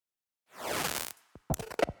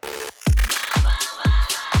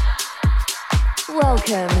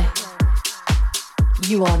Welcome.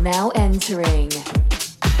 You are now entering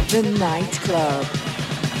the nightclub.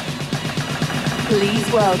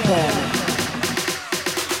 Please welcome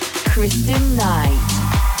Kristen Knight.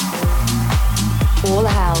 All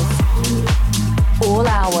house, all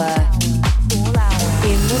hour,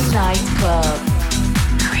 in the nightclub.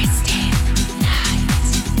 Kristen Knight,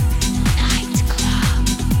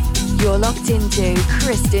 nightclub. You're locked into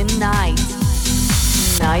Kristen Knight,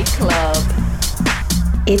 nightclub.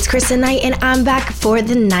 It's Kristen Knight and I'm back for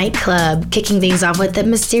the nightclub, kicking things off with the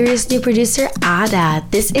mysterious new producer Ada.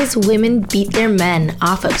 This is Women Beat Their Men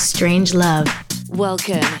off of Strange Love.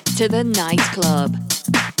 Welcome to the nightclub.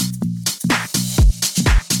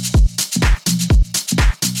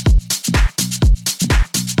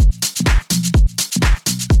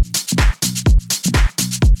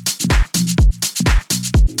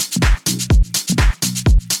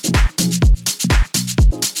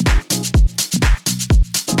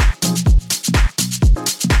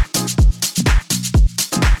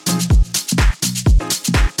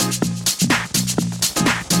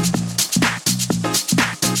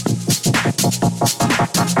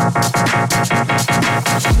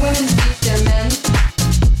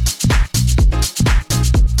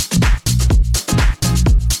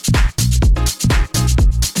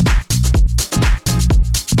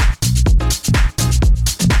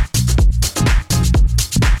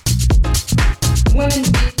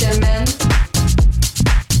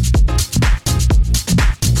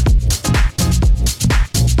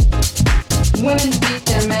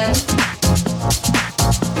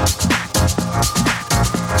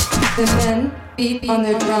 On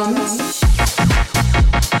the drums.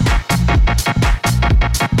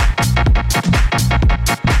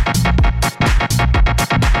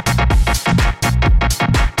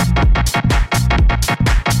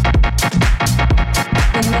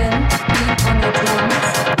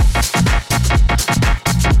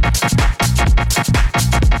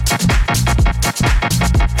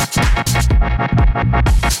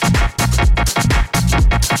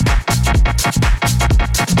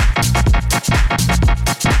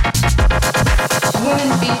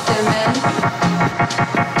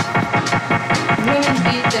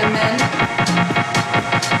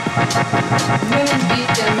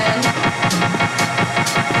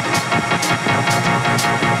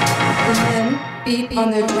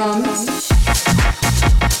 On the drums.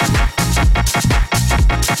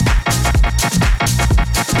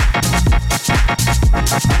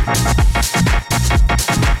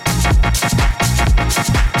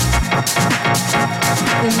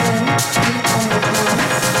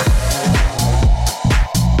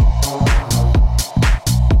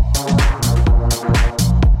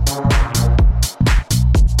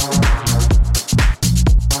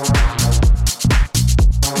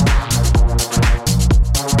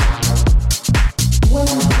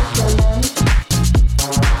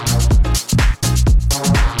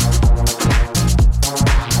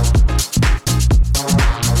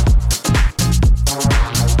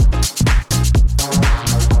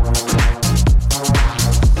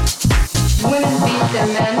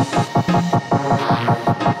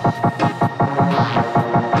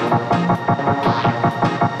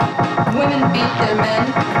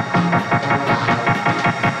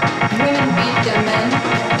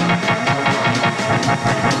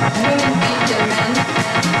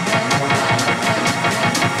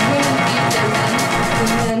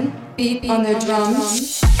 On the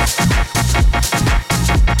drums.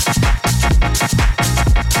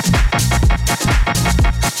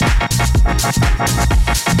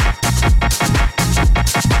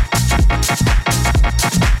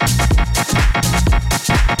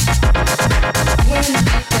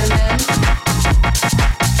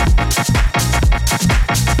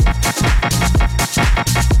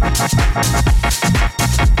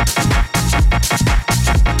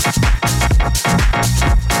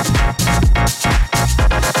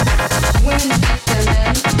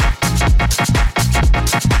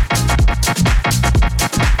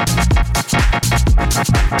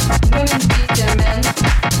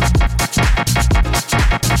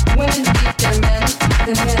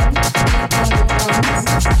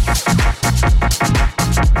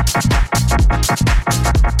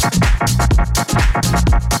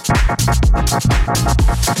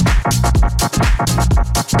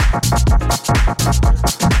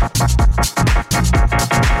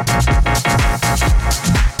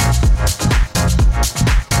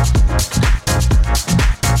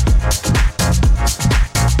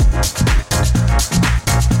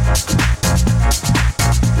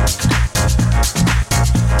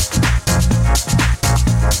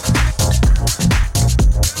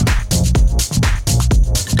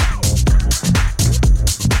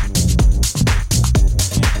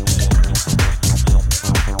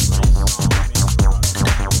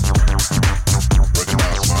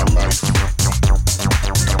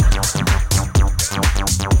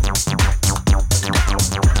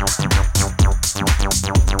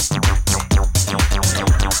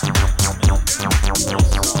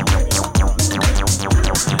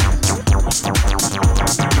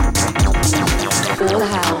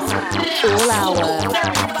 all hour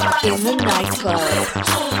in the nightclub.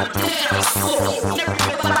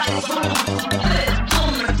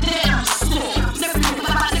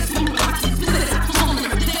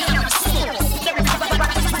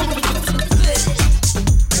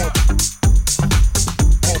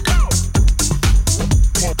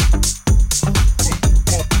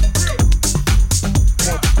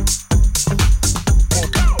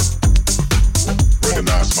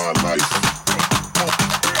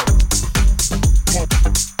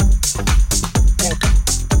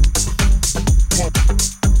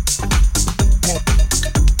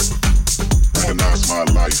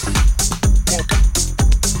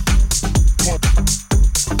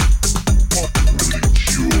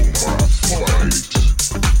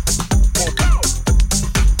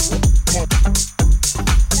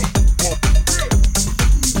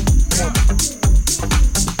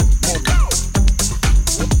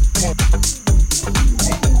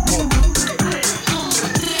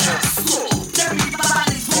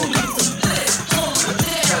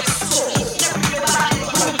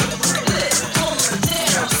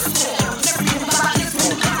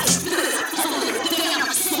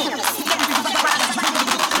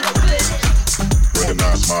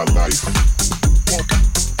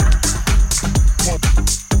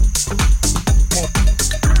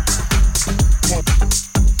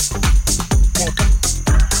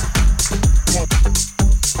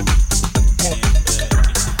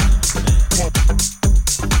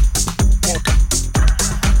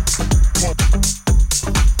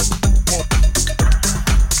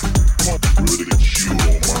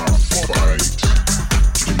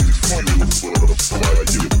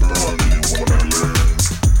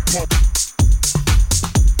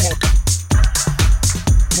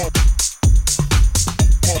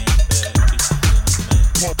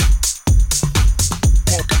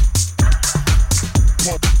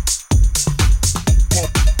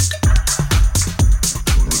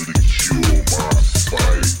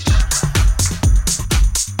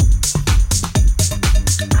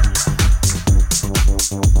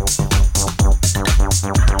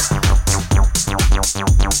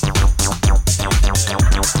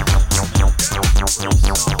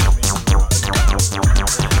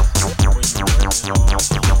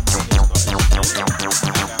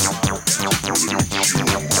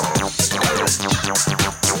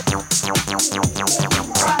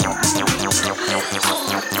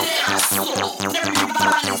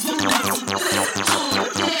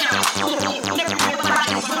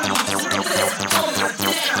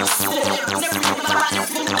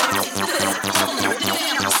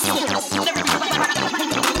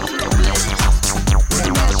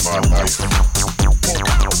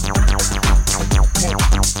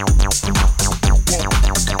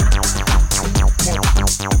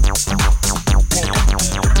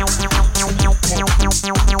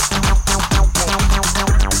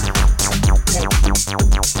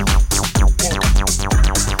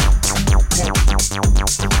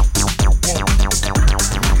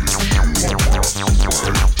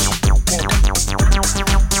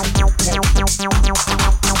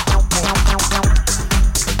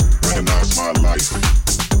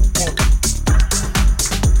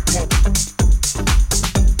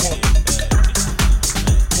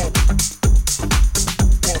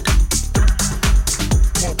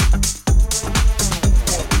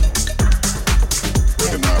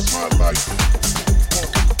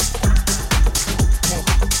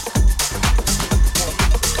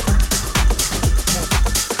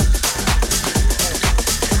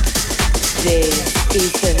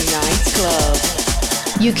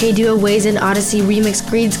 UK duo Waze and Odyssey remix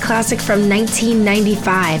Creed's classic from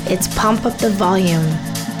 1995. It's Pump Up the Volume.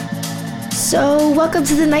 So, welcome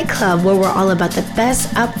to the nightclub, where we're all about the best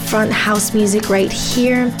upfront house music right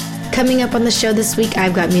here. Coming up on the show this week,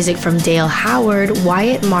 I've got music from Dale Howard,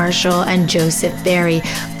 Wyatt Marshall, and Joseph Berry,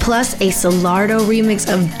 plus a Solardo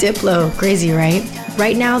remix of Diplo. Crazy, right?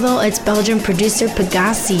 Right now, though, it's Belgian producer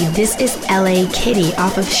Pegasi. This is LA Kitty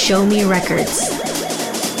off of Show Me Records.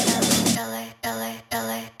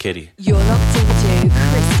 Kitty. You're locked into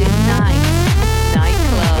Kristen Knight,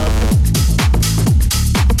 Nightclub.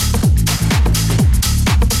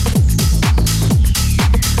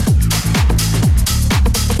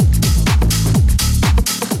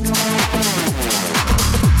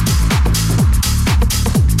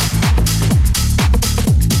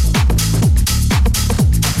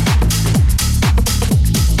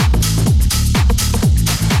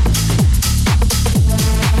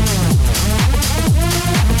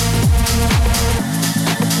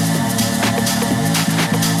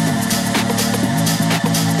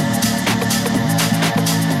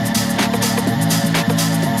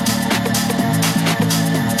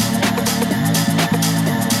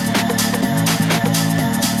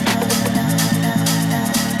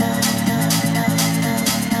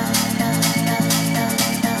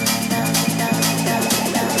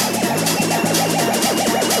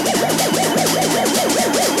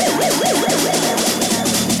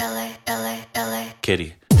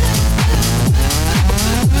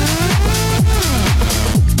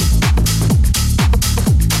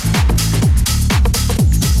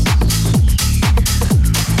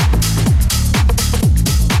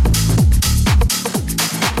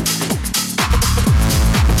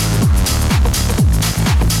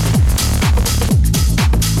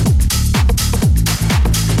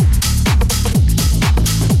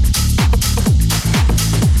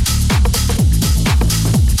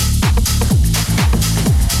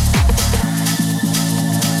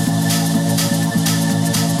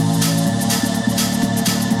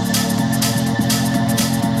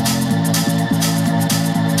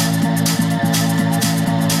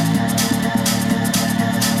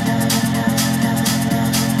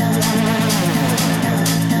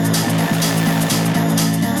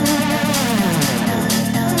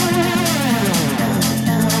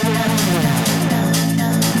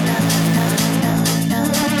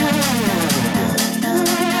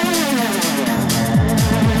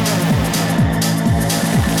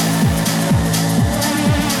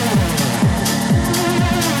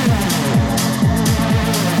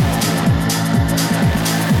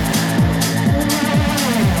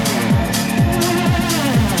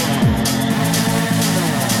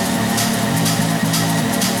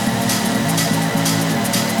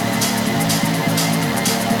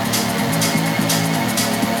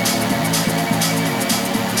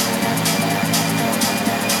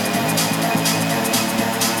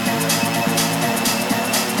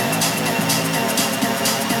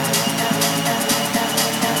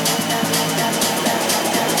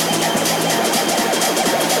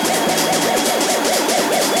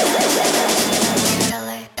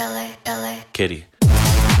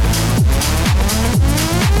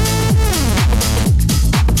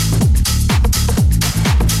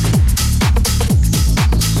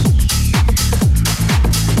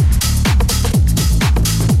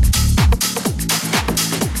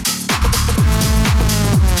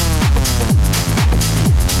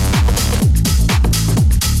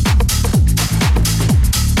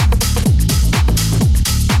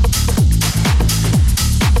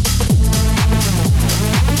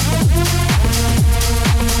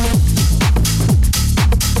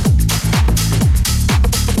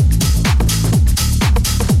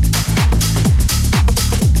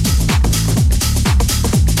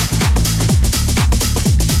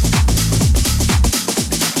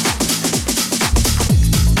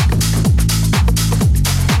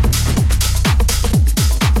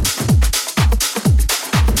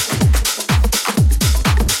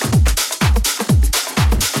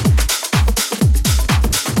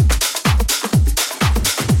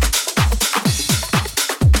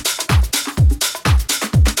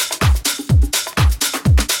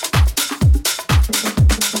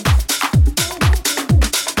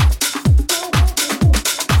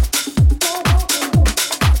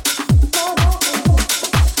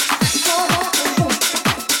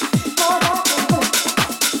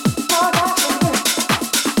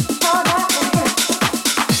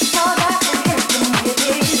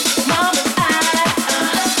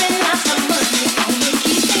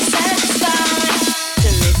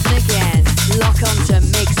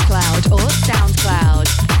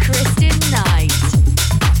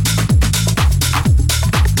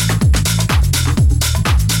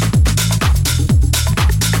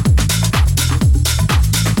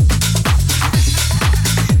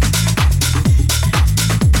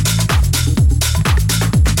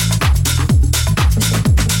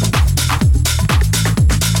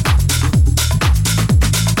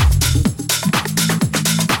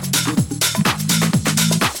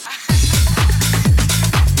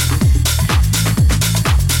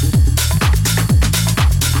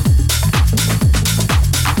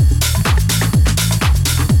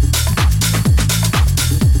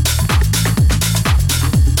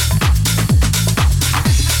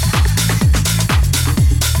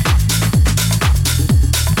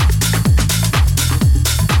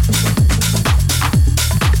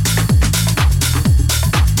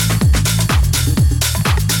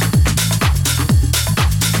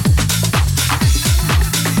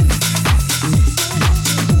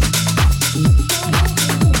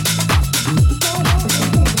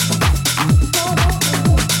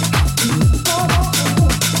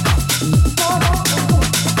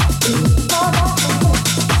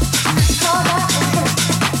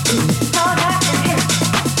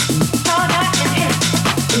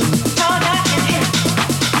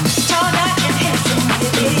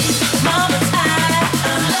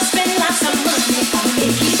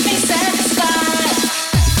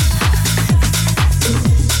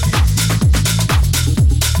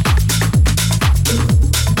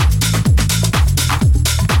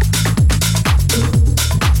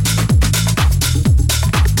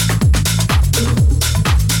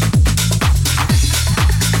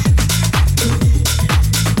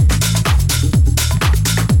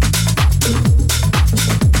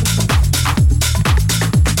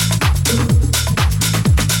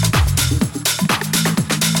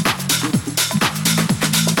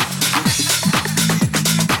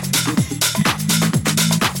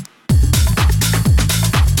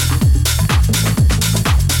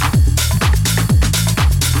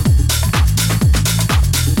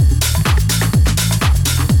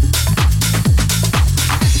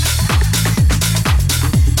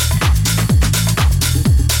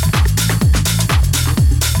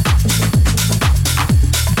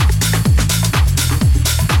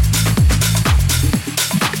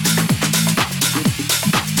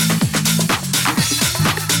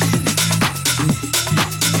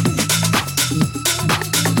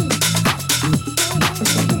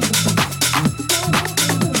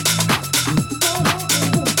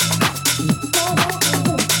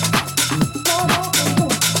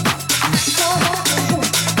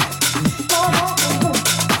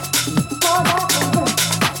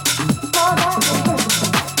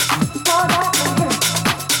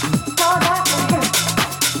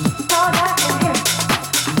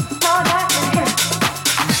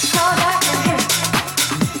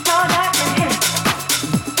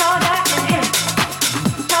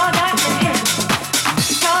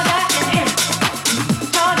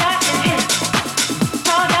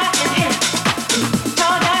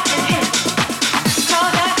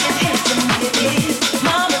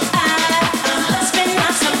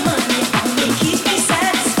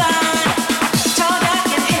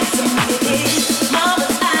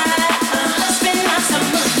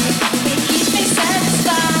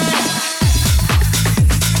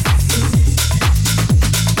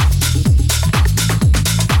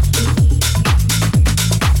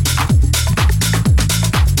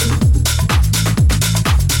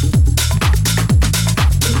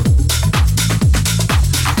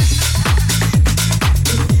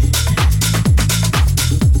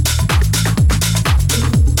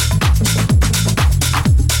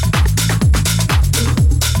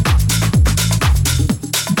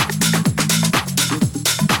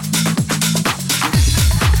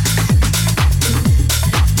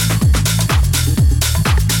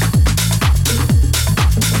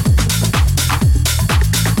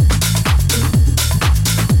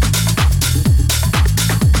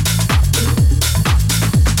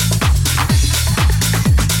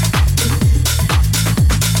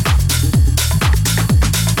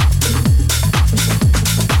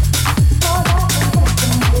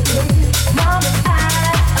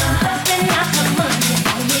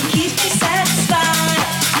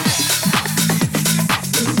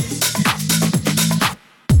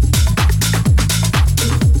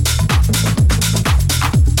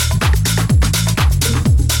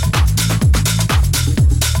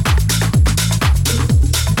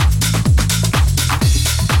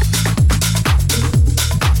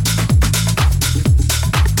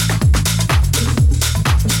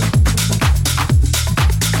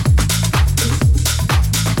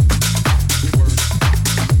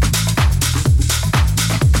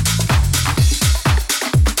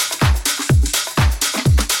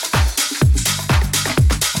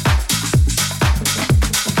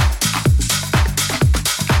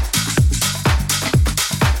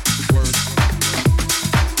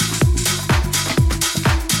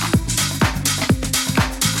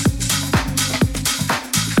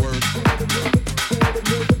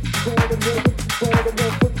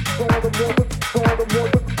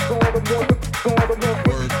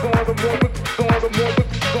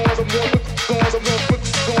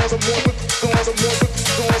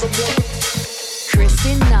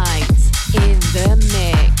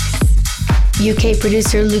 UK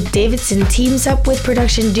producer Luke Davidson teams up with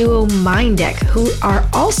production duo Mindeck, who are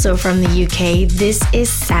also from the UK. This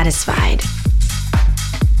is Satisfied.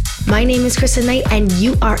 My name is Krista Knight, and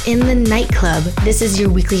you are in the Nightclub. This is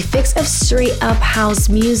your weekly fix of straight up house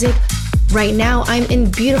music. Right now, I'm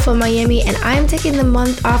in beautiful Miami, and I'm taking the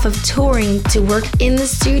month off of touring to work in the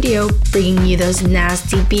studio, bringing you those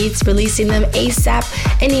nasty beats, releasing them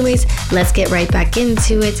ASAP. Anyways, let's get right back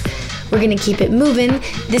into it. We're gonna keep it moving.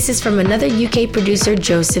 This is from another UK producer,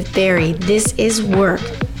 Joseph Berry. This is Work.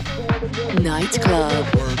 Nightclub.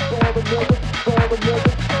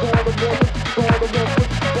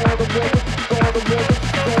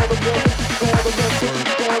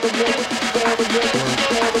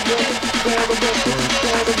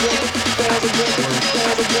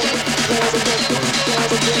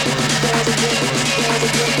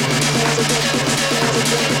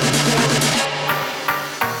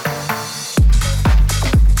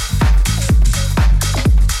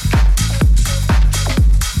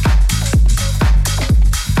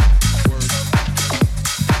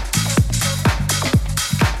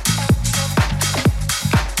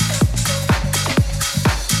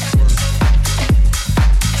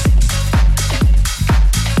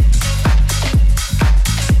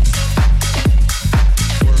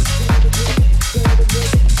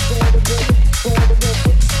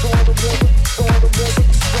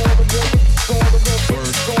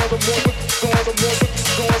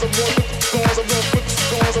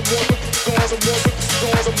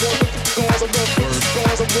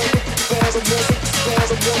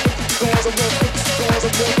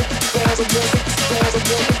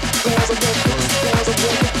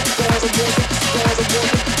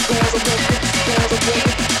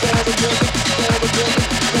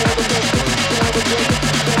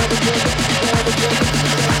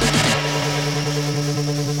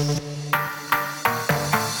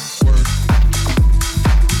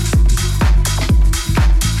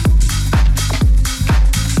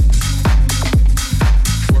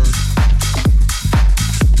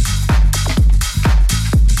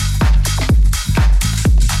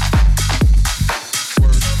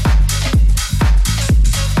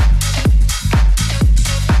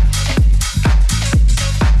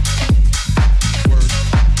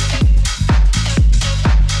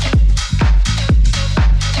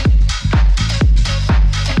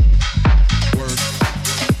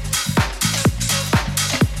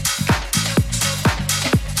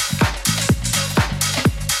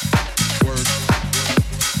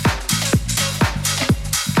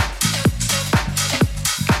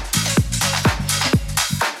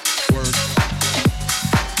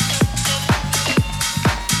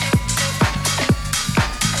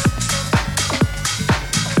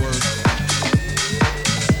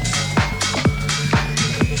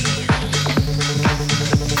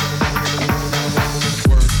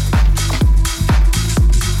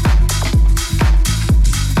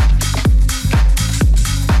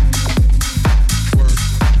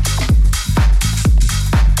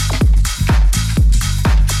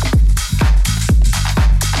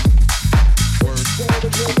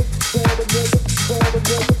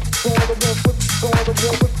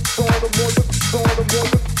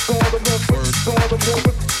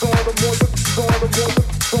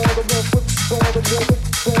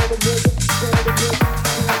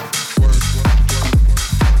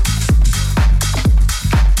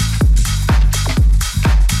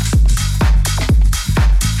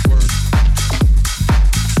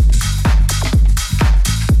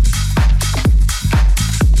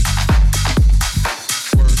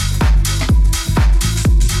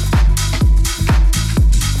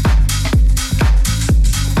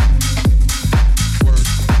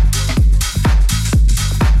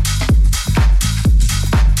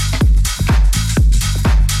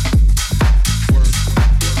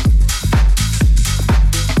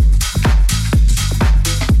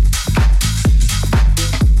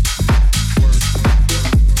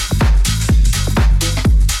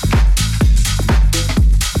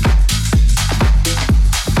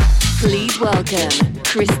 Welcome,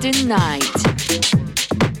 Kristen Knight.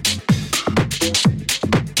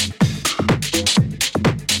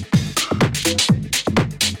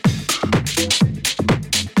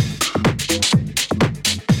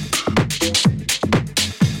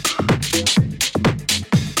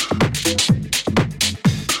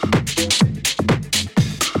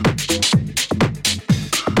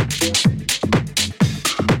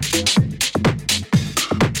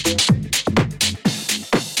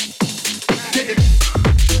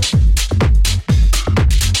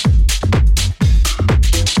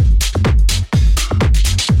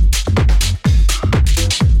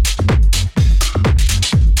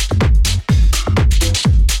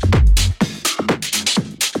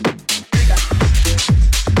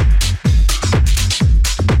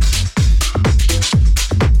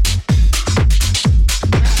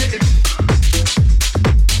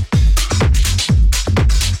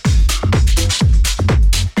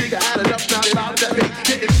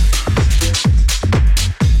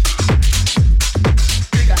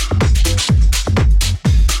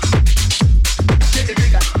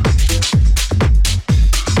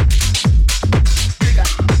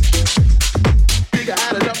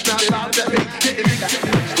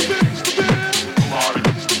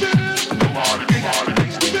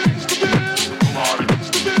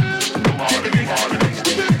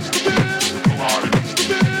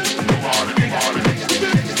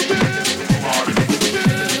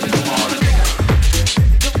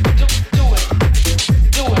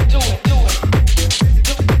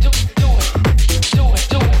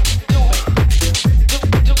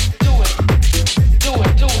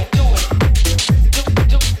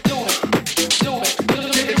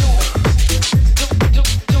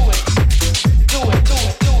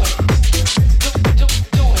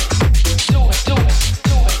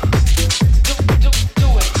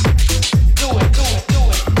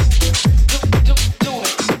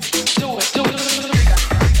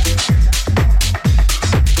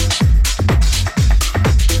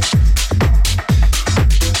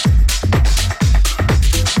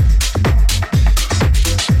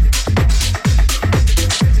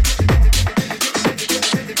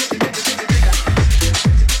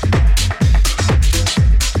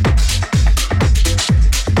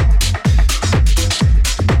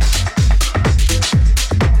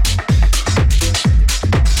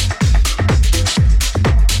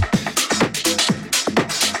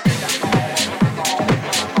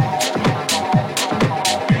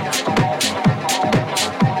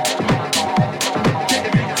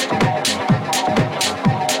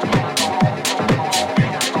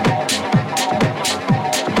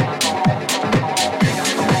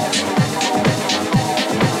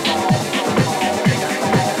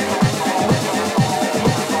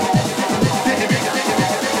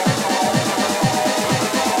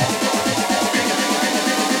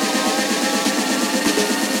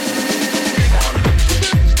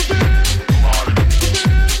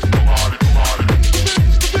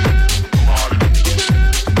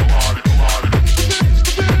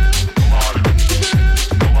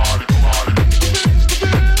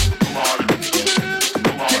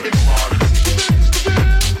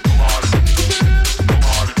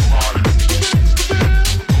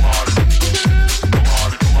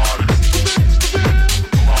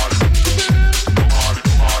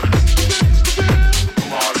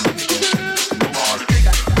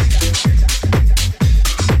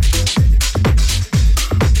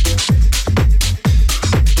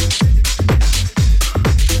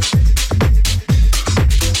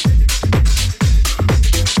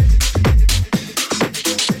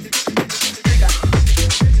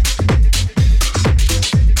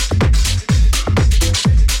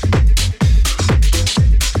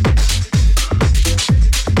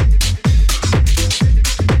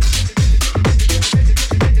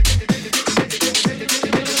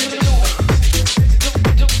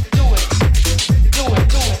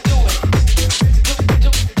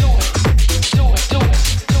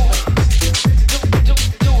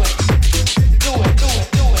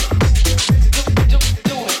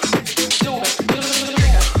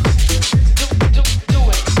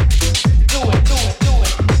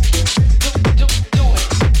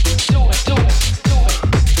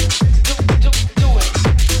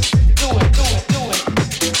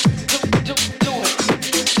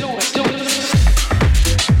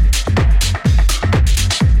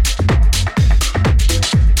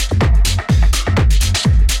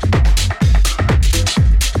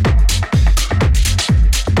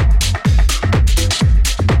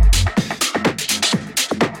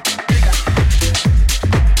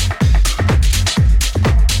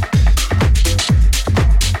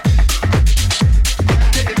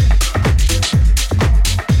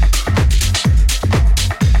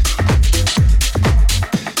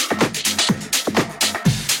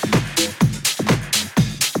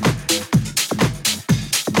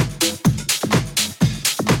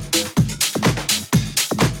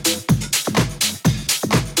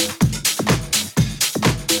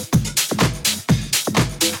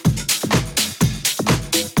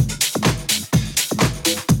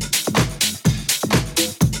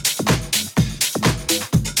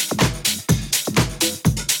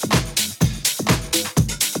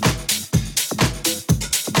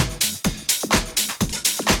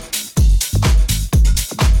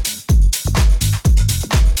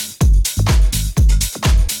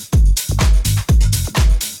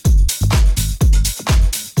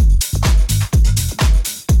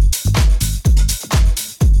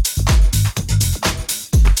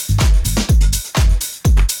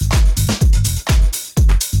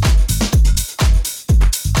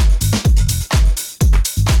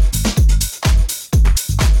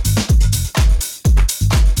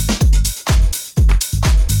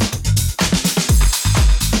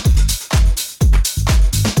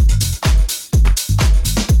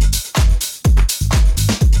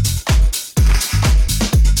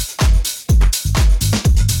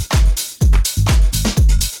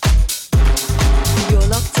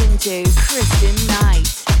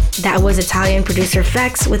 Italian producer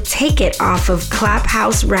Fex with Take It off of Clap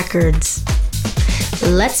House Records.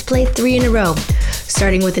 Let's play 3 in a row.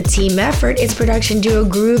 Starting with a team effort, it's production duo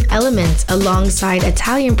Groove Elements alongside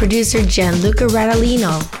Italian producer Gianluca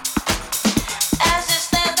Radalino.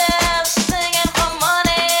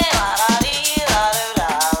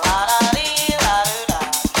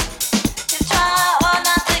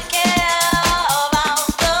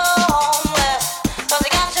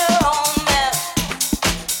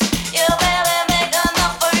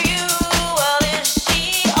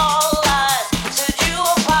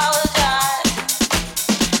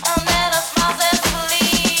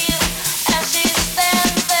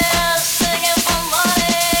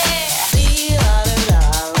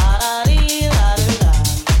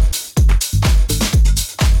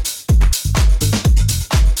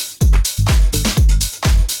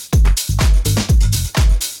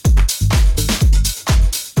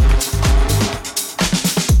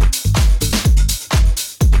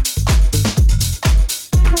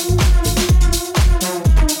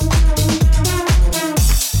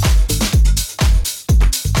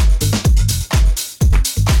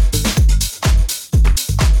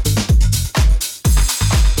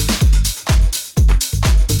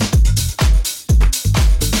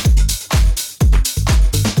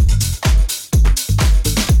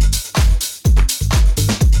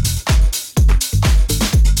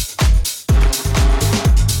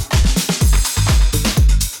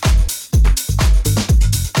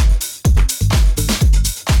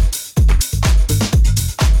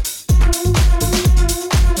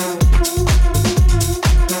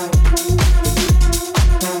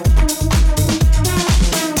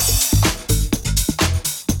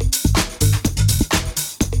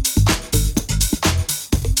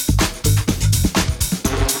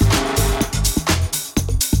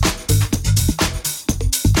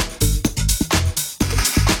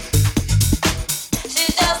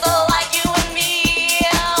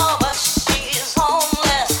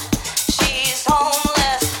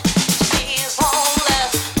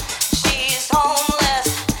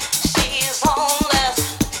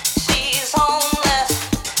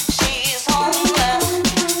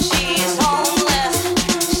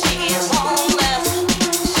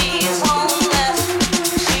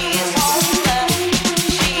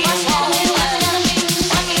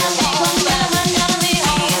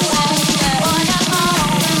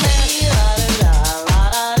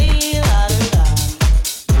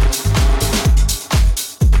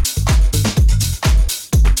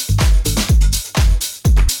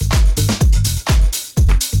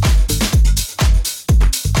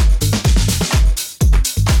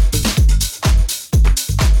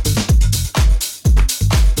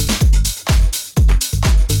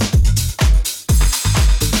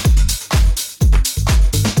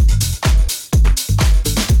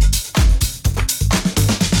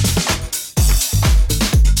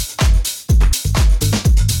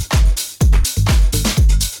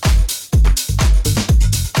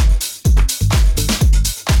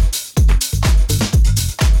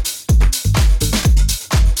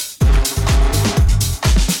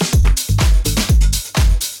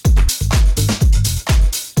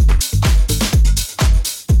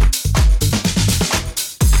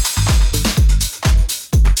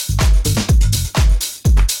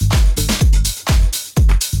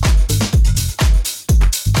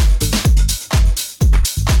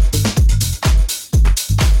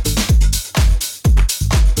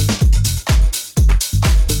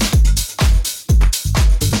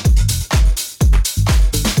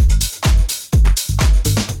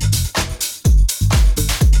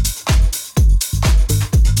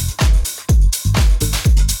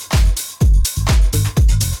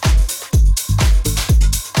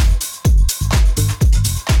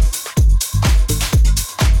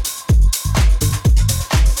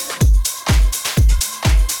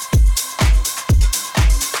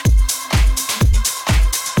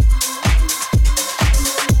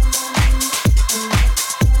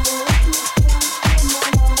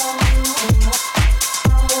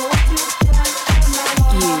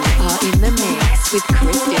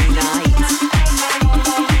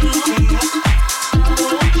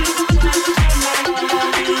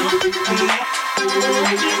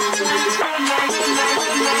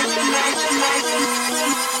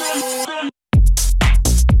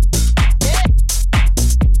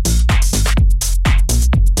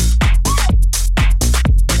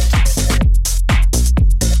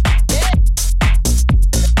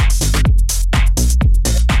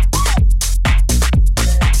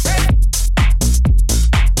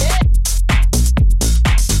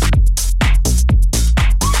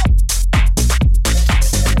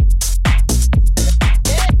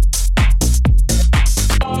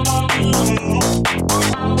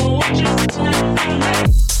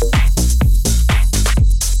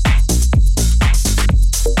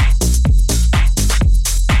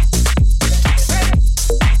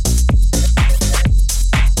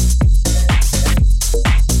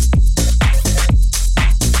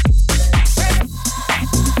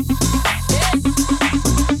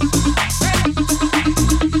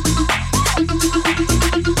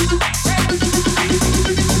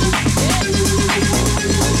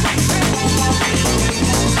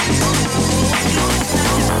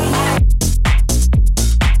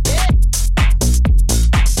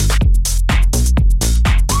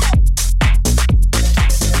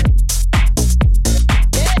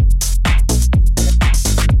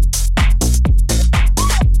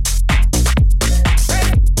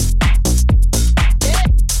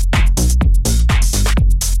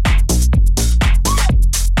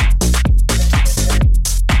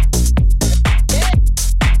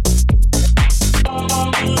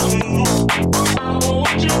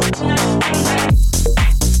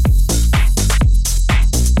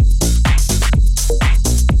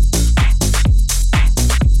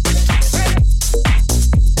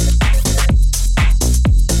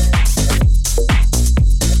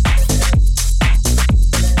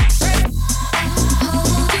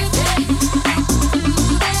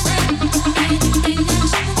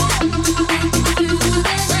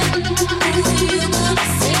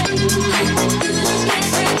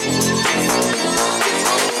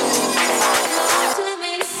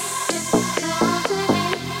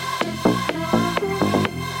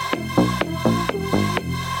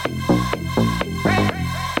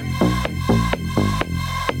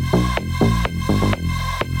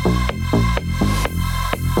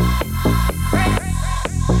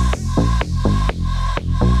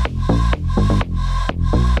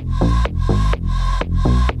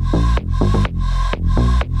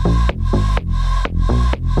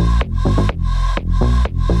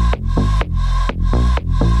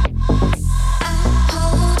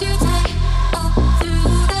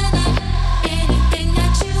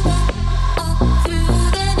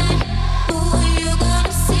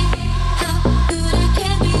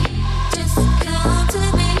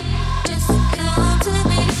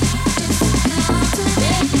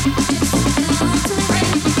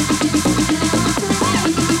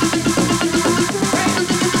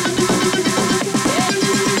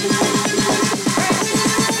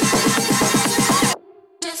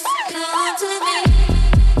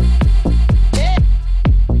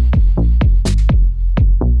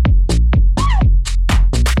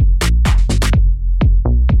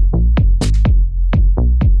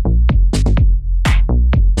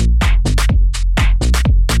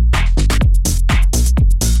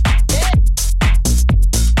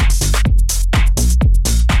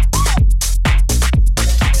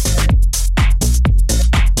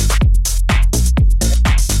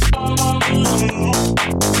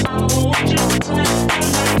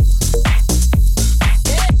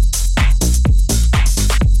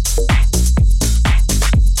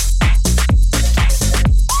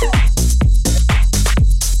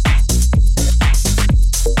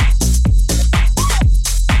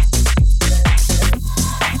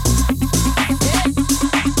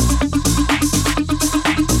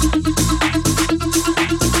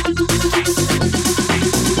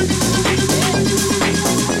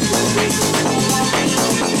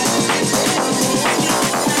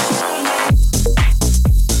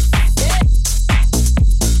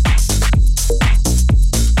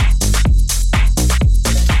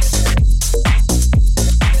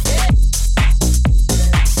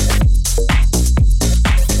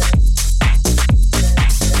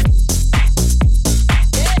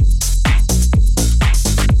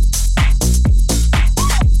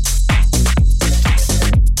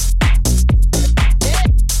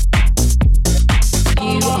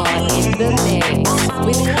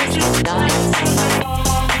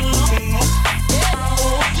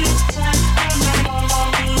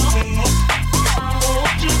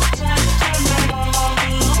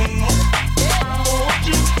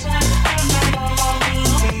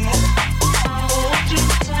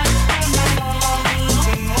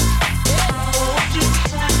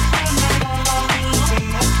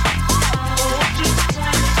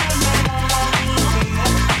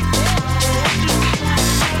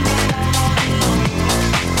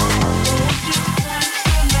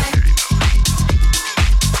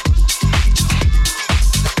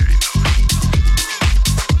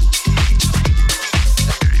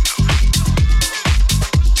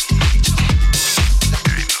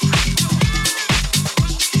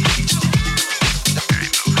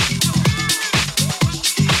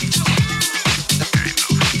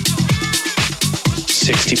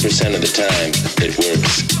 60% of the time, it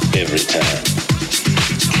works every time.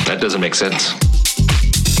 That doesn't make sense.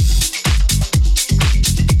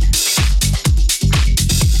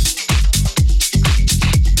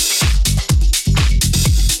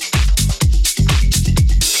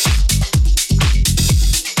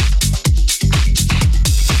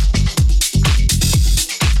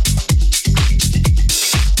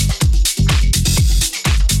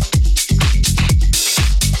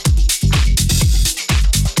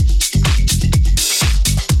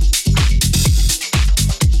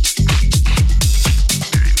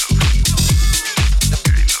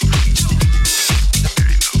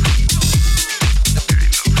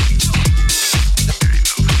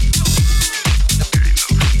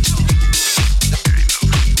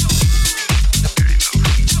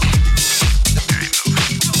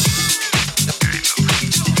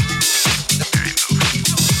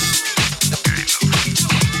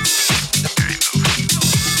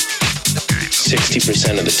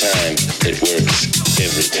 Of the time, it works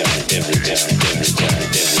every time, every time, every time,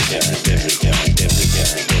 every time, every time, every time, every time, every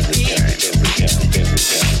time, every time, every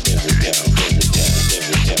time, every time, every time, every time,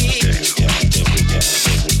 every time,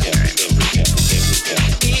 every time, every time, every time,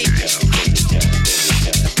 every time, every time.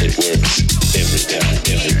 It works every time,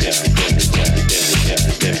 every time, every time, every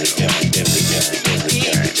time, every time, every time, every time,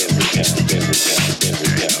 every time, every time,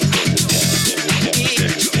 every time, every time, every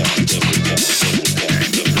time, every time,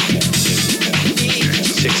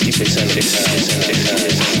 60% of the time.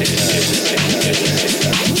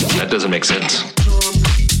 That doesn't make sense.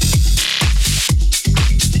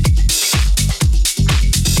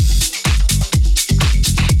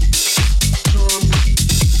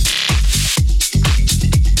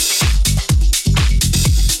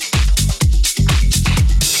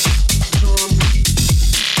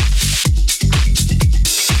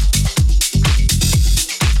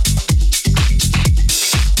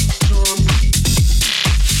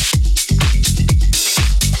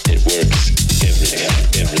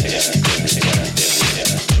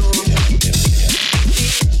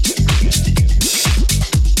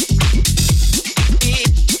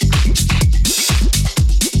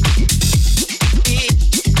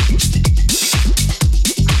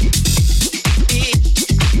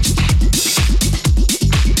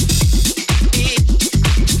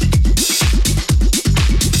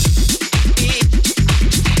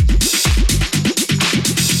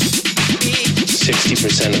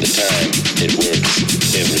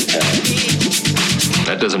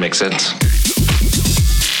 That doesn't make sense.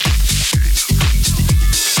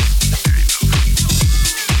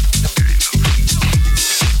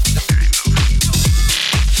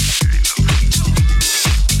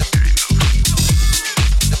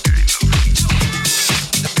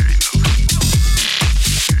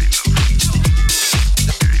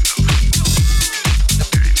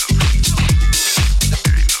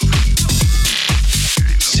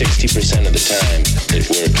 60% of the time, it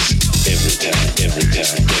works every time, every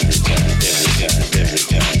time, every time, every time, every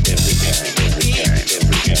time, every time, every time, every time,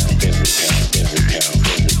 every time, every time, every time,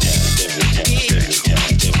 every time, every time,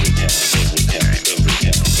 every time, every time, every time,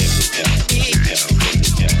 every time, every time, every time, every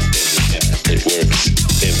time. It works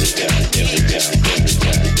every time, every time, every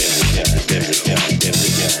time, every time, every time, every time,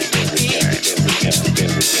 every time, every time, every time, every time, every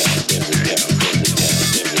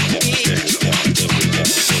time, every time, every time, every time, every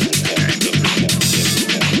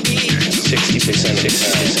time, 60% of the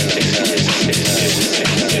time.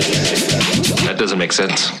 That doesn't make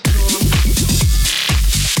sense.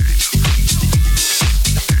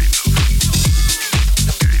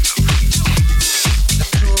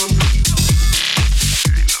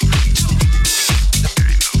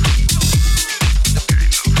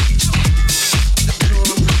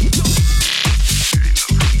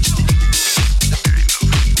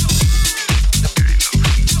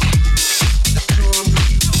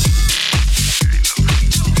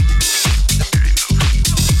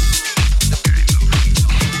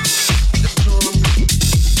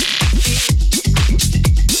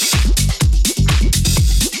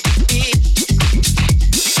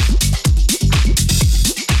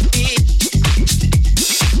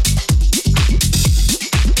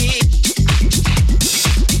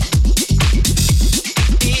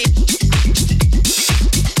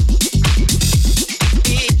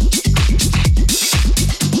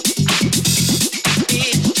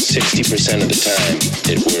 Of the time,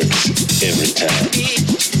 it works every time.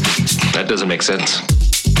 That doesn't make sense. 60%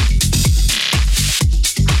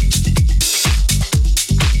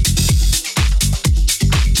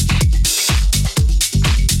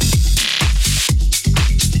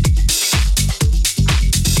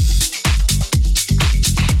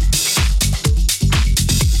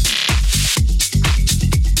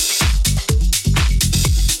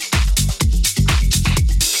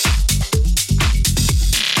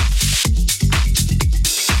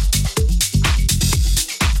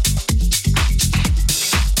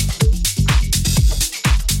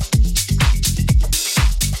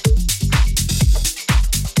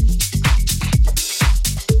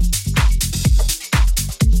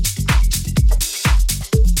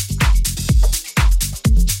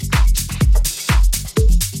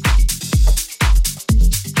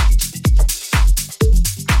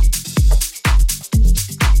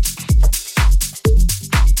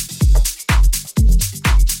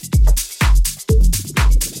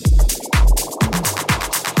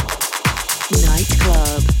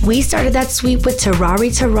 We started that sweep with Terrari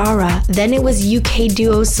Terrara, then it was UK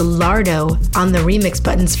duo Solardo on the remix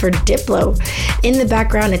buttons for Diplo. In the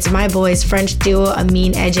background, it's my boys French duo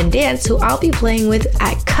Amin, Edge and Dance, who I'll be playing with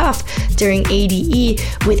at Cuff during ADE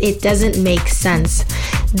with It Doesn't Make Sense.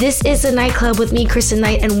 This is The Nightclub with me, Kristen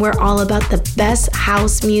Knight, and we're all about the best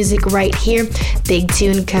house music right here. Big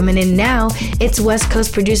tune coming in now. It's West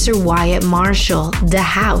Coast producer Wyatt Marshall, The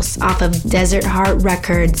House, off of Desert Heart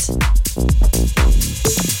Records.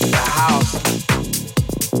 The house,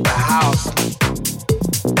 the house,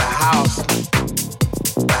 the house,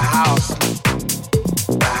 the house,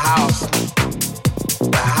 the house,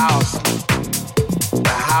 the house,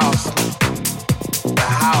 the house, the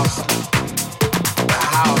house, the house, the house,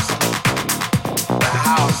 the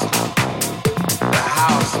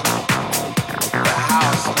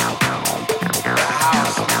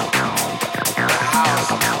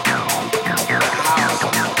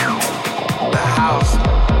house, the house,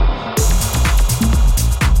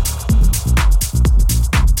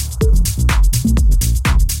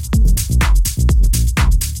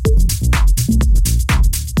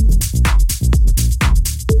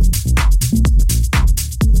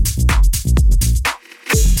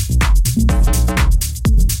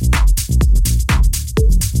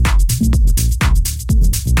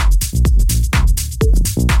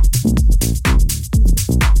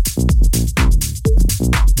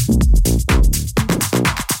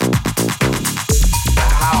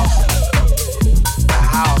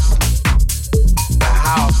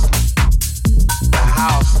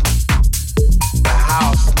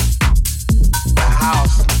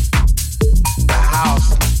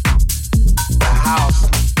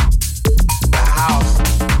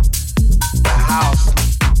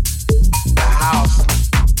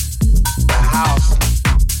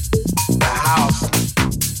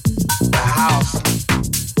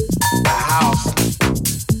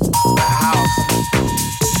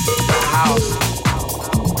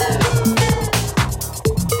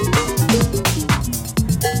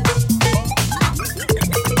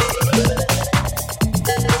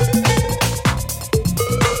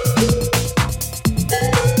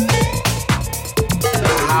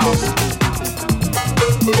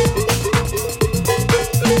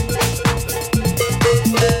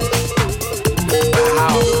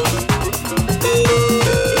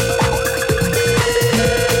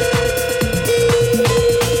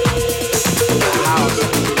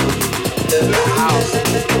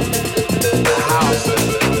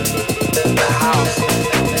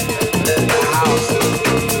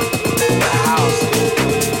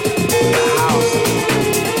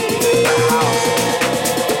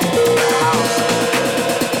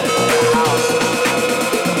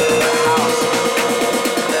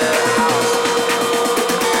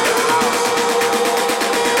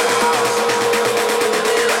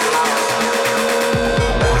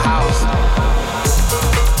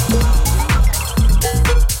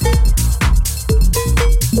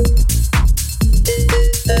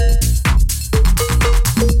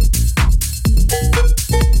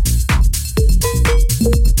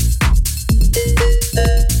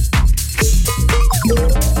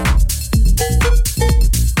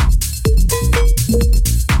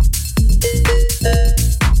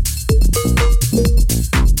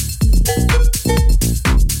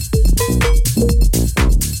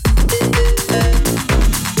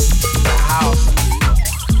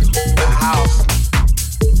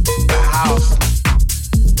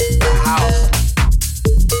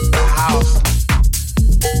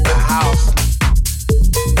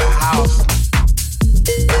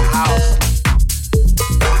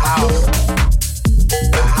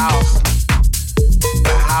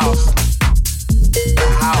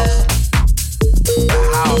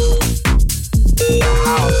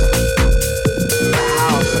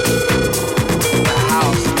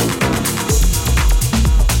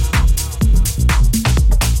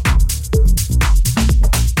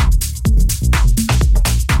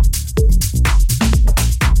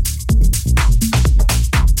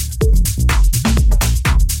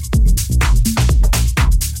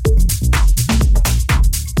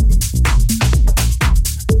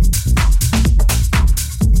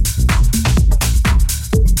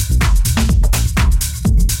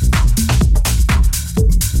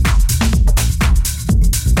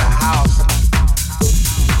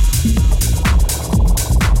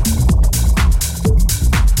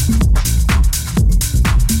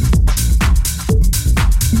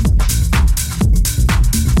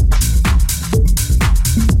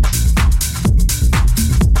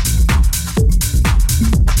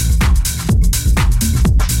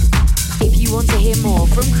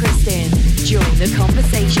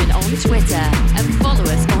 conversation on Twitter and follow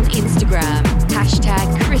us on Instagram.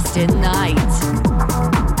 #Kristen Knight.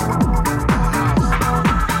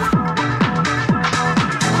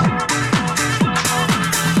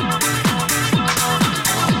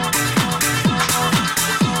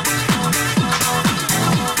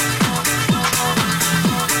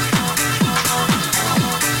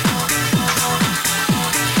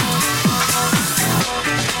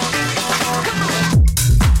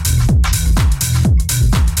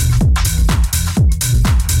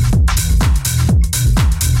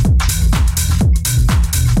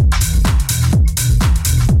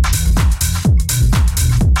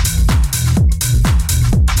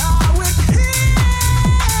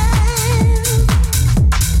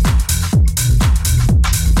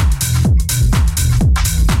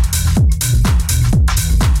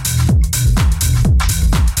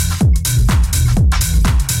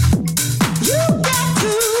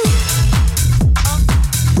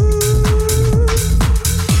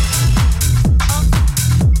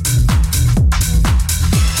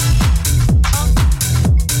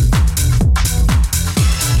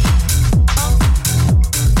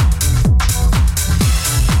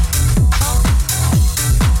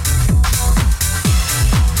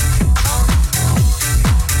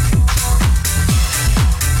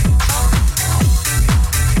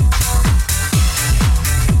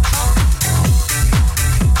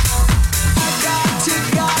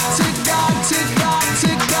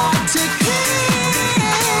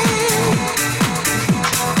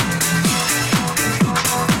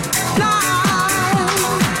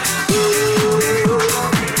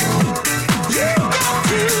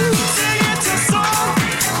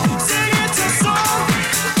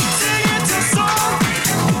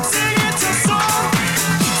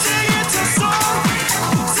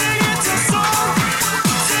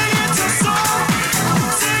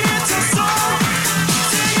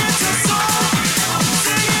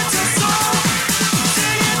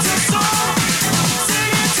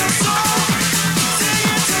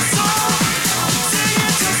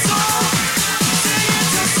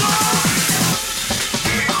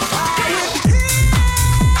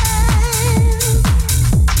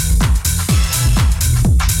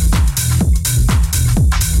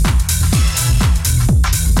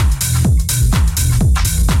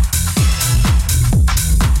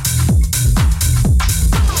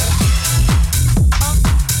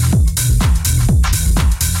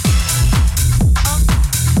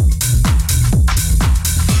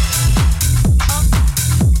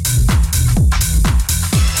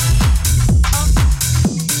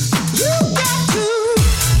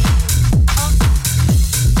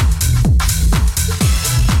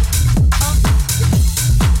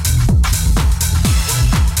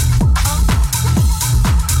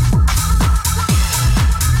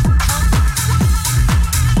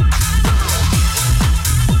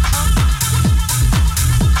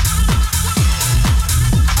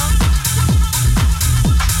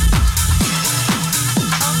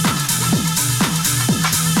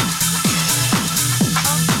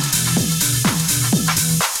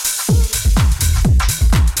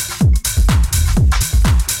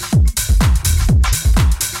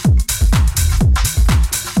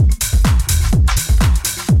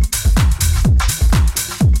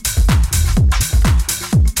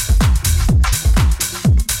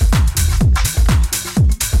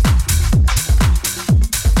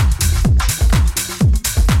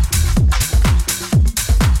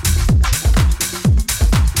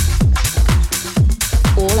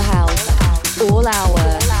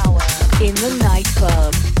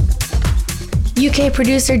 UK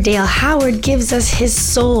producer Dale Howard gives us his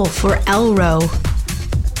soul for Elro.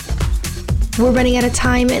 We're running out of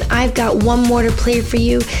time and I've got one more to play for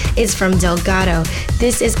you. It's from Delgado.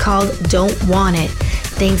 This is called Don't Want It.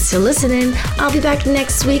 Thanks for listening. I'll be back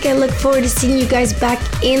next week. I look forward to seeing you guys back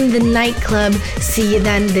in the nightclub. See you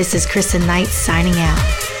then. This is Kristen Knight signing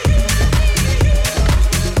out.